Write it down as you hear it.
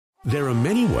There are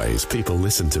many ways people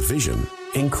listen to Vision,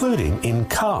 including in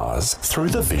cars through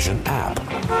the Vision app.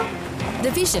 The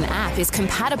Vision app is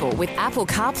compatible with Apple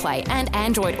CarPlay and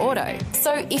Android Auto,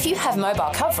 so if you have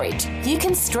mobile coverage, you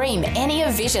can stream any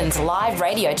of Vision's live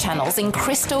radio channels in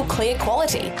crystal clear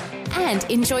quality and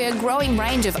enjoy a growing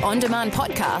range of on-demand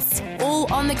podcasts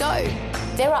all on the go.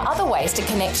 There are other ways to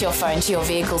connect your phone to your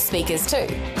vehicle speakers too.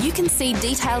 You can see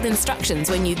detailed instructions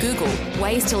when you Google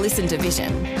ways to listen to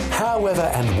Vision. However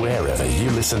and wherever you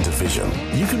listen to Vision,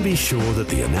 you can be sure that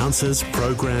the announcers,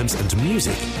 programs and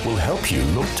music will help you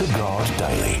look to God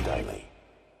daily.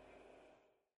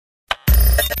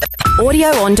 Audio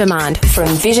on demand from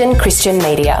Vision Christian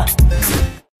Media.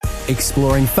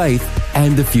 Exploring faith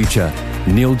and the future.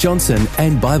 Neil Johnson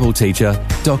and Bible teacher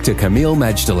Dr. Kameel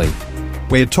Majdali.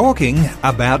 We're talking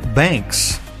about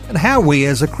banks and how we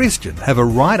as a Christian have a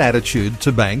right attitude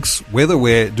to banks, whether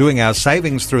we're doing our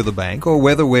savings through the bank or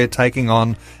whether we're taking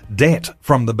on debt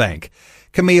from the bank.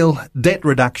 Kameel, debt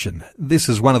reduction. This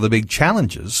is one of the big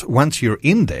challenges. Once you're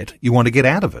in debt, you want to get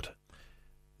out of it.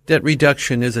 Debt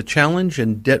reduction is a challenge,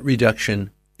 and debt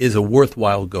reduction is a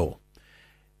worthwhile goal.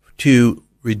 To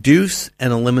reduce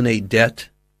and eliminate debt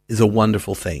is a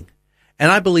wonderful thing.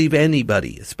 And I believe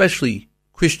anybody, especially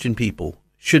Christian people,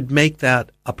 should make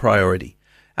that a priority.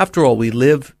 After all, we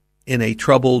live in a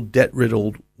troubled,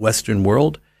 debt-riddled Western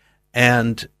world,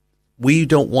 and we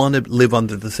don't want to live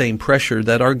under the same pressure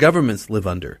that our governments live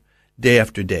under day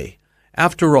after day.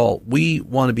 After all, we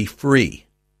want to be free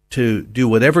to do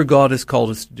whatever God has called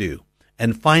us to do,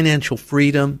 and financial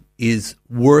freedom is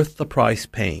worth the price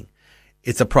paying.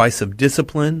 It's a price of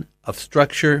discipline, of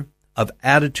structure, of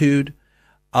attitude,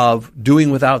 of doing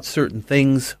without certain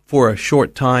things for a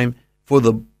short time for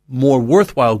the more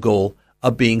worthwhile goal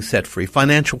of being set free.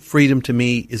 Financial freedom to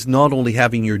me is not only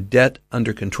having your debt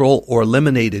under control or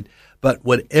eliminated, but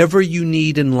whatever you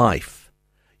need in life,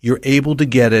 you're able to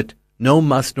get it, no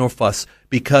muss nor fuss,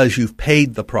 because you've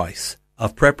paid the price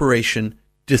of preparation,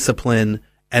 discipline,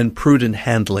 and prudent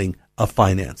handling of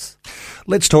finance.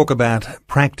 Let's talk about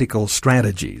practical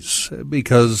strategies,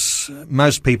 because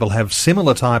most people have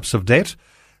similar types of debt.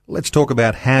 Let's talk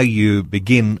about how you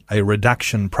begin a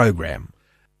reduction program.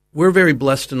 We're very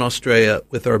blessed in Australia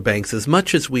with our banks. As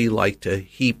much as we like to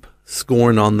heap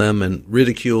scorn on them and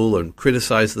ridicule and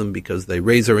criticize them because they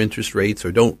raise our interest rates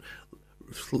or don't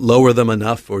lower them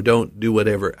enough or don't do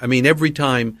whatever. I mean, every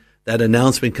time that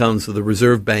announcement comes of the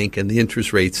Reserve Bank and the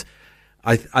interest rates,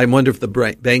 I wonder if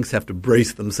the banks have to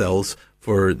brace themselves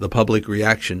for the public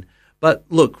reaction. But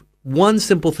look, one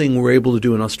simple thing we're able to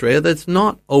do in Australia that's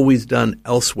not always done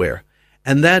elsewhere,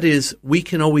 and that is we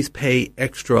can always pay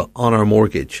extra on our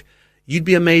mortgage. You'd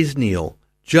be amazed, Neil,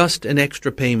 just an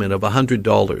extra payment of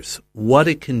 $100, what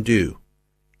it can do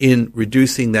in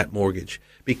reducing that mortgage.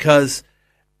 Because,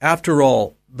 after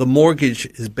all, the mortgage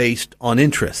is based on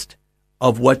interest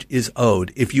of what is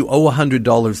owed. If you owe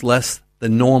 $100 less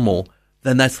than normal,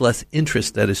 then that's less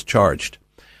interest that is charged.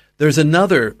 There's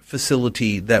another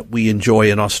facility that we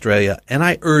enjoy in Australia, and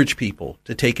I urge people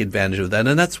to take advantage of that,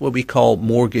 and that's what we call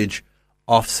mortgage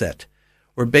offset,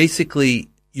 where basically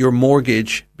your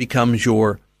mortgage becomes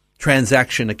your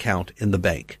transaction account in the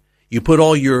bank. You put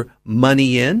all your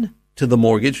money in to the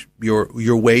mortgage,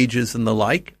 your wages and the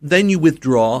like, then you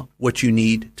withdraw what you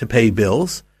need to pay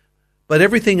bills, but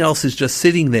everything else is just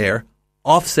sitting there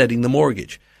offsetting the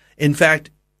mortgage. In fact,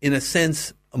 in a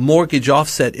sense, a mortgage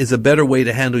offset is a better way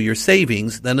to handle your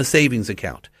savings than a savings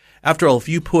account. After all, if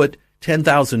you put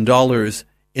 $10,000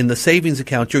 in the savings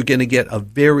account, you're going to get a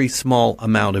very small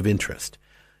amount of interest.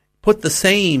 Put the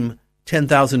same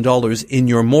 $10,000 in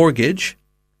your mortgage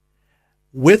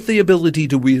with the ability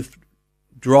to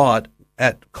withdraw it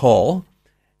at call.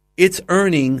 It's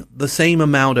earning the same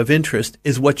amount of interest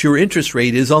as what your interest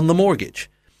rate is on the mortgage.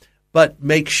 But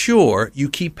make sure you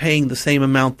keep paying the same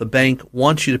amount the bank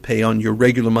wants you to pay on your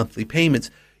regular monthly payments.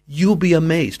 You'll be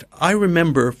amazed. I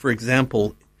remember, for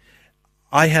example,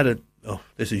 I had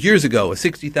this is years ago, a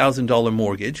 $60,000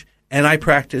 mortgage, and I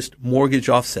practiced mortgage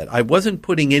offset. I wasn't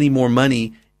putting any more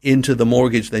money into the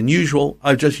mortgage than usual.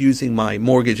 I was just using my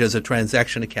mortgage as a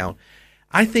transaction account.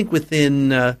 I think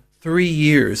within 3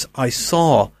 years, I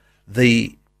saw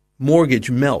the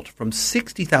mortgage melt from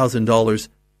 $60,000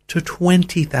 to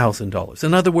 $20,000.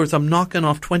 In other words, I'm knocking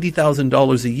off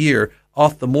 $20,000 a year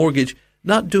off the mortgage,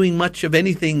 not doing much of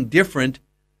anything different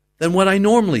than what I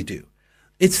normally do.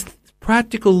 It's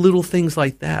practical little things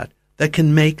like that that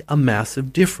can make a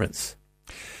massive difference.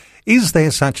 Is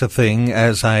there such a thing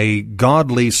as a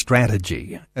godly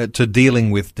strategy to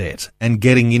dealing with debt and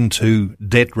getting into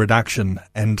debt reduction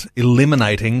and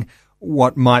eliminating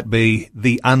what might be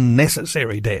the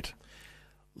unnecessary debt?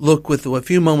 look, with a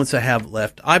few moments I have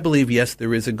left, I believe, yes,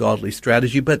 there is a godly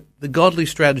strategy, but the godly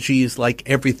strategy is like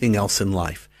everything else in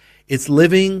life. It's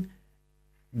living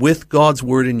with God's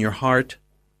word in your heart,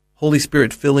 Holy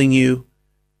Spirit filling you,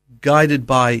 guided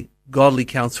by godly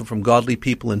counsel from godly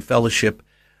people in fellowship.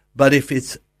 But if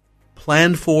it's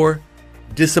planned for,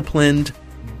 disciplined,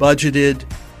 budgeted,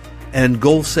 and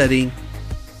goal setting,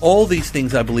 all these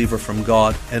things I believe are from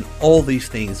God, and all these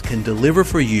things can deliver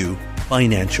for you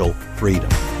financial freedom.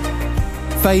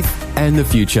 Faith and the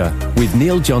Future with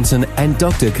Neil Johnson and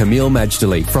Dr. Kameel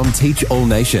Majdali from Teach All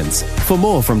Nations. For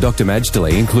more from Dr.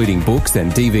 Majdali, including books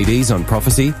and DVDs on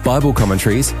prophecy, Bible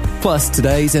commentaries, plus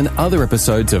today's and other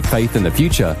episodes of Faith and the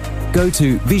Future, go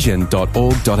to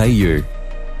vision.org.au.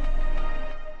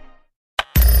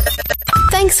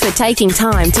 Thanks for taking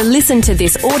time to listen to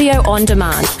this audio on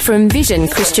demand from Vision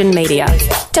Christian Media.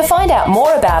 To find out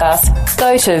more about us,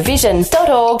 go to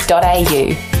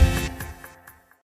vision.org.au.